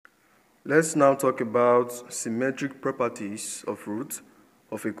Let's now talk about symmetric properties of root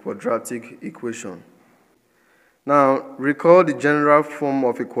of a quadratic equation. Now, recall the general form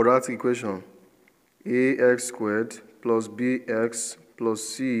of a quadratic equation. Ax squared plus bx plus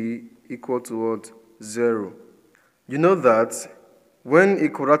c equal to what? 0. You know that when a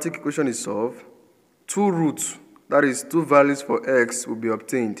quadratic equation is solved, two roots, that is, two values for x, will be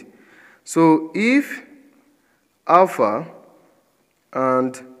obtained. So if alpha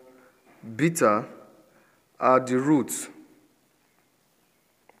and beta are the roots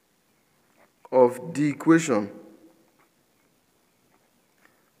of the equation,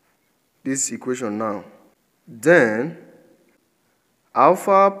 this equation now, then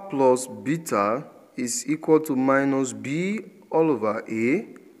alpha plus beta is equal to minus b all over a.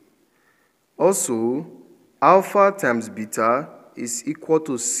 Also, alpha times beta is equal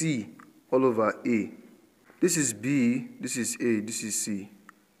to c all over a. This is b, this is a, this is c.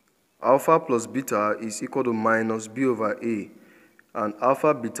 Alpha plus beta is equal to minus b over a, and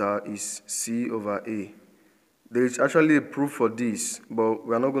alpha beta is c over a. There is actually a proof for this, but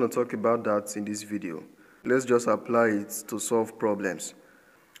we are not going to talk about that in this video. Let's just apply it to solve problems.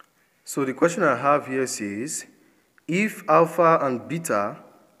 So the question I have here says, if alpha and beta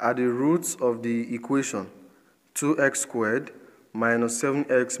are the roots of the equation 2x squared minus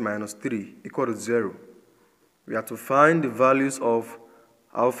 7x minus 3 equal to 0, we have to find the values of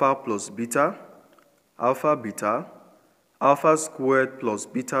alpha plus beta, alpha squared plus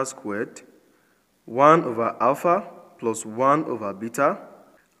beta squared, 1 over alpha plus 1 over beta,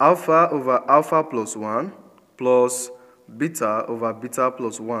 alpha over alpha plus 1 plus beta over beta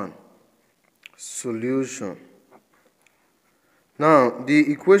plus 1. Solution. Now,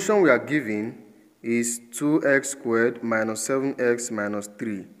 the equation we are given is 2x squared minus 7x minus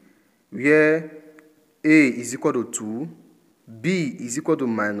 3, where a is equal to 2, b is equal to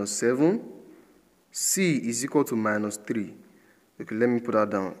minus 7, c is equal to minus 3. Okay, let me put that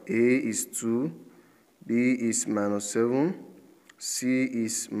down. A is 2, b is minus 7, c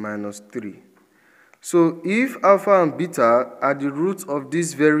is minus 3. So if alpha and beta are the roots of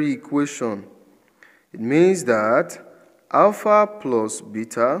this very equation, it means that alpha plus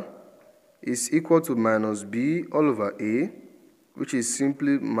beta is equal to minus b all over a, which is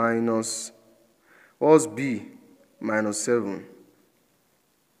simply minus, what's b? Minus 7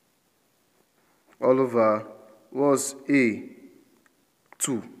 all over, what's a?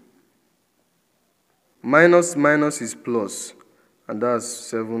 2. Minus minus is plus, and that's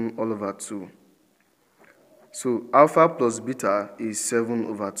 7 all over 2. So alpha plus beta is 7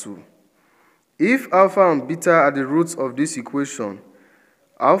 over 2. If alpha and beta are the roots of this equation,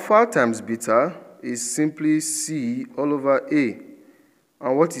 alpha times beta is simply c all over a.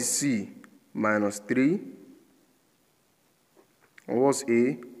 And what is c? Minus 3. And what's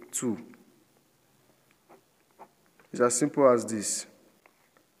a? 2. It's as simple as this.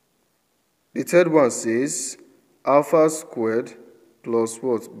 The third one says alpha squared plus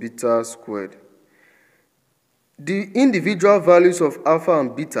what? Beta squared. The individual values of alpha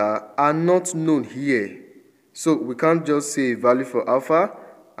and beta are not known here. So we can't just say a value for alpha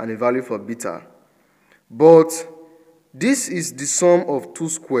and a value for beta. But this is the sum of two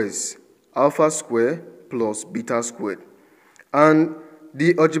squares, alpha squared plus beta squared. And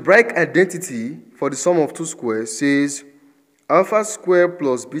the algebraic identity for the sum of two squares says alpha squared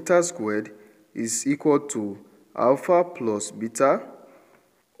plus beta squared is equal to alpha plus beta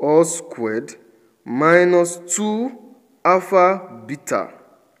all squared minus 2 alpha beta.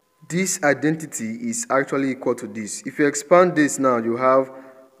 This identity is actually equal to this. If you expand this now, you have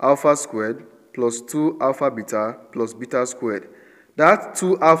alpha squared plus 2 alpha beta plus beta squared. That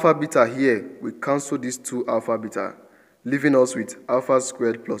 2 alpha beta here, we cancel this 2 alpha beta, leaving us with alpha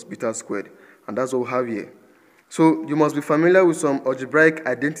squared plus beta squared. And that's what we have here. So you must be familiar with some algebraic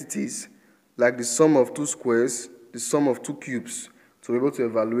identities, like the sum of two squares, the sum of two cubes, to be able to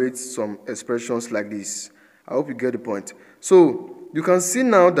evaluate some expressions like this. I hope you get the point. So you can see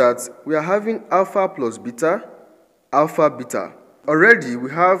now that we are having alpha plus beta, alpha beta. Already we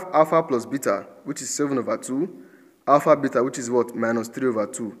have alpha plus beta, which is 7 over 2, alpha beta, which is what? Minus 3 over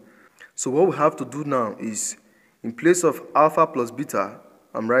 2. So what we have to do now is, in place of alpha plus beta,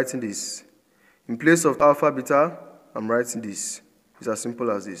 I'm writing this. In place of alpha beta, I'm writing this. It's as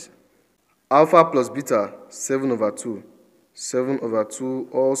simple as this. Alpha plus beta, 7 over 2. 7 over 2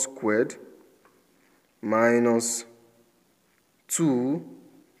 all squared minus 2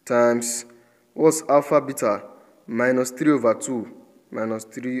 times, what's alpha beta? Minus 3 over 2. Minus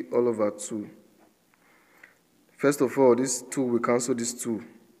 3 all over 2. First of all, this 2, we cancel this 2.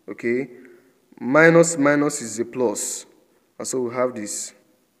 Okay? Minus minus is a plus. And so we have this.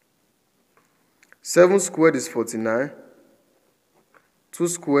 7 squared is 49. 2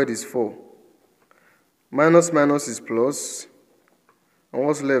 squared is 4. Minus minus is plus. And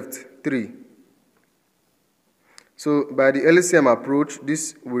what's left? 3. So by the LCM approach,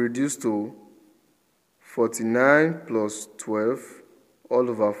 this will reduce to 49 plus 12 all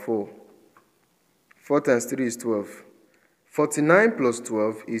over 4. 4 times 3 is 12. 49 plus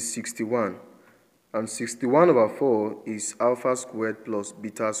 12 is 61. And 61 over 4 is alpha squared plus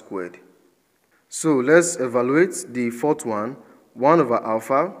beta squared. So let's evaluate the fourth one, 1 over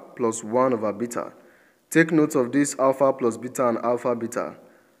alpha plus 1 over beta. Take note of this alpha plus beta and alpha beta.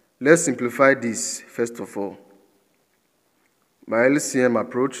 Let's simplify this first of all. By LCM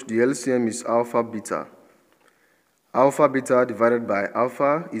approach, the LCM is alpha beta. Alpha beta divided by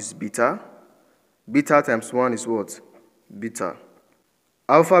alpha is beta. Beta times 1 is what? Beta.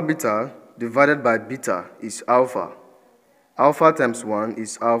 Alpha beta divided by beta is alpha. Alpha times 1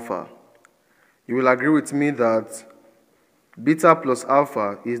 is alpha. You will agree with me that beta plus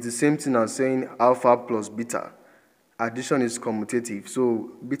alpha is the same thing as saying alpha plus beta. Addition is commutative.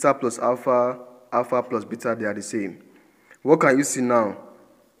 So beta plus alpha, alpha plus beta, they are the same. What can you see now?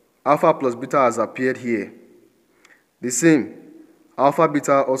 Alpha plus beta has appeared here. The same. Alpha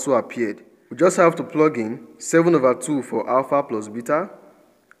beta also appeared. We just have to plug in 7 over 2 for alpha plus beta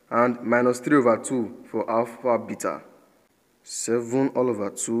and minus 3 over 2 for alpha beta. 7 all over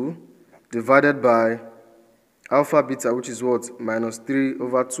 2 divided by alpha beta, which is what? Minus 3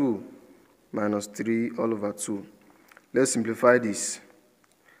 over 2. Minus 3 all over 2. Let's simplify this.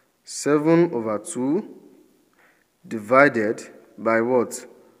 7 over 2 divided by what?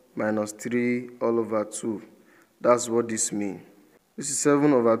 Minus 3 all over 2. That's what this means. This is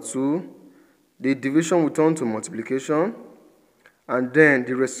 7 over 2. The division will turn to multiplication. And then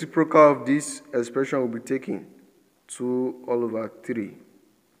the reciprocal of this expression will be taken. 2 all over 3.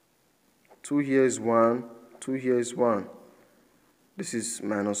 2 here is 1. 2 here is 1. This is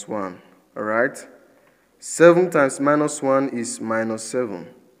minus 1. Alright? 7 times minus 1 is minus 7.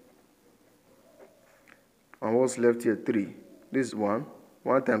 And what's left here? 3. This is 1.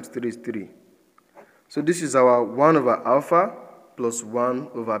 1 times 3 is 3. So this is our 1 over alpha plus 1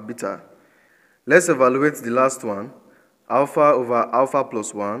 over beta. Let's evaluate the last one. Alpha over alpha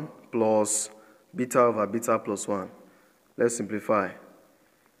plus 1 plus beta over beta plus 1. Let's simplify.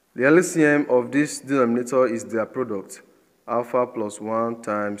 The LCM of this denominator is their product. Alpha plus 1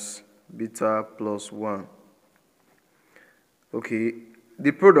 times beta plus 1. Okay,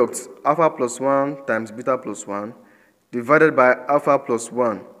 the product, alpha plus 1 times beta plus 1, divided by alpha plus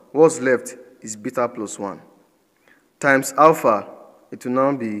 1. What's left is beta plus 1. Times alpha, it will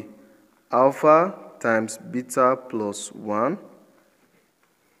now be alpha times beta plus 1.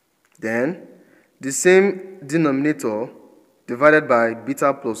 Then, the same denominator divided by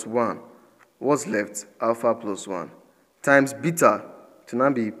beta plus 1. What's left? Alpha plus 1. Times beta, it will now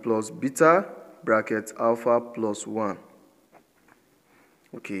be plus beta bracket alpha plus 1.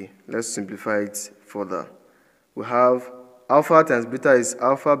 Okay, let's simplify it further. We have alpha times beta is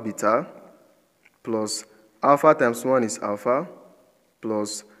alpha beta plus alpha times 1 is alpha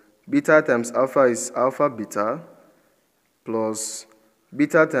plus beta times alpha is alpha beta plus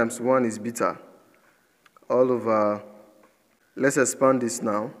beta times 1 is beta all over. Let's expand this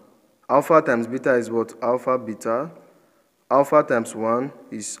now. Alpha times beta is what? Alpha beta. Alpha times 1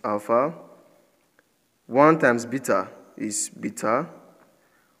 is alpha. 1 times beta is beta.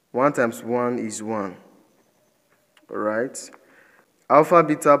 1 times 1 is 1. Alright. Alpha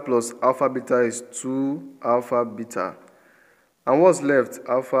beta plus alpha beta is 2 alpha beta. And what's left?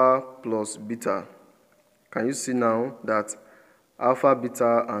 Alpha plus beta. Can you see now that alpha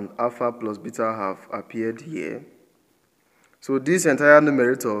beta and alpha plus beta have appeared here? So this entire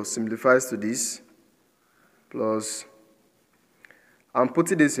numerator simplifies to this plus, I'm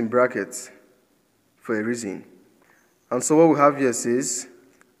putting this in brackets for a reason. And so what we have here says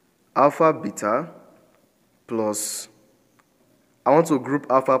alpha beta plus, I want to group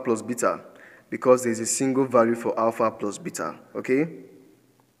alpha plus beta because there is a single value for alpha plus beta, okay?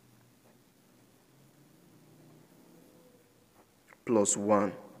 Plus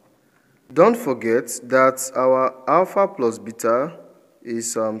 1. Don't forget that our alpha plus beta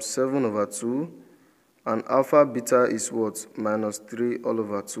is 7 over 2 and alpha beta is what? Minus 3 all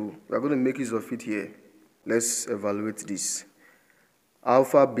over 2. We are going to make use of it here. Let's evaluate this.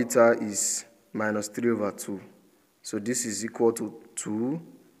 Alpha beta is minus 3 over 2. So this is equal to 2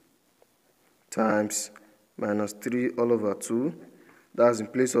 times minus 3 all over 2. That's in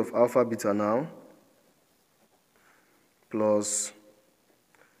place of alpha beta now. Plus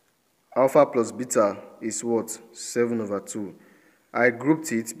alpha plus beta is what? 7 over 2. I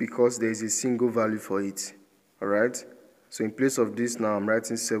grouped it because there is a single value for it. Alright? So in place of this now, I'm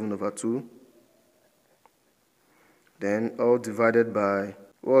writing 7 over 2. Then all divided by,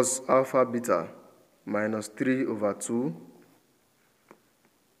 what's alpha beta? Minus 3 over 2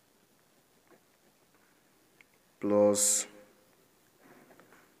 plus,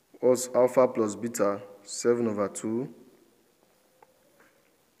 what's alpha plus beta? 7 over 2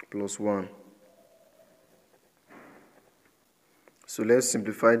 plus 1. So let's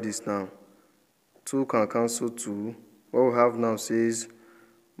simplify this now. 2 can cancel 2. What we have now says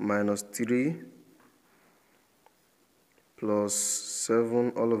minus 3 plus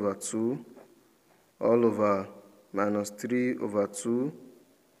 7 all over 2 all over minus 3 over 2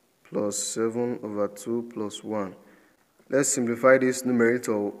 plus 7 over 2 plus 1. Let's simplify this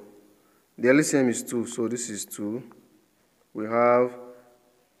numerator. The LCM is 2, so this is 2. We have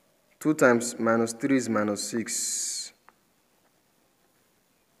 2 times minus 3 is minus 6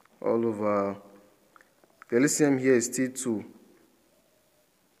 all over, the LCM here is still 2.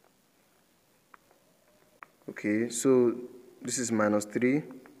 Okay, so this is minus 3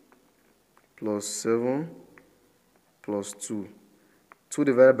 plus 7 plus 2. 2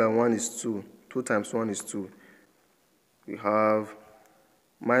 divided by 1 is 2. 2 times 1 is 2. We have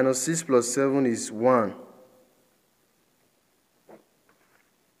minus 6 plus 7 is 1.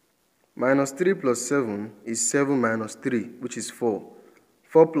 Minus 3 plus 7 is 7 minus 3, which is 4.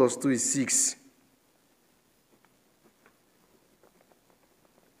 4 plus 2 is 6.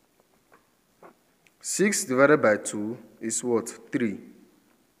 Six divided by 2 is what? 3.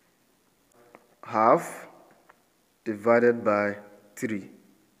 Half divided by 3.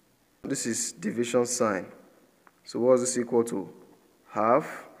 This is division sign. So what is this equal to?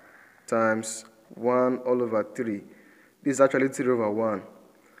 Half times 1 all over 3. This is actually 3 over 1.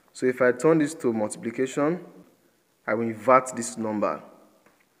 So if I turn this to multiplication, I will invert this number.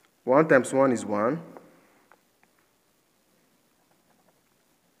 1 times 1 is 1.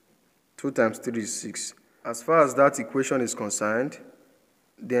 2 times 3 is 6. As far as that equation is concerned,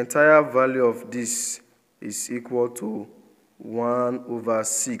 the entire value of this is equal to 1 over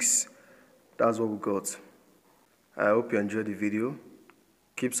 6. That's what we got. I hope you enjoyed the video.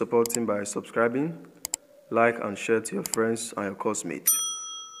 Keep supporting by subscribing, like and share to your friends and your classmates.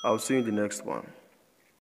 I'll see you in the next one.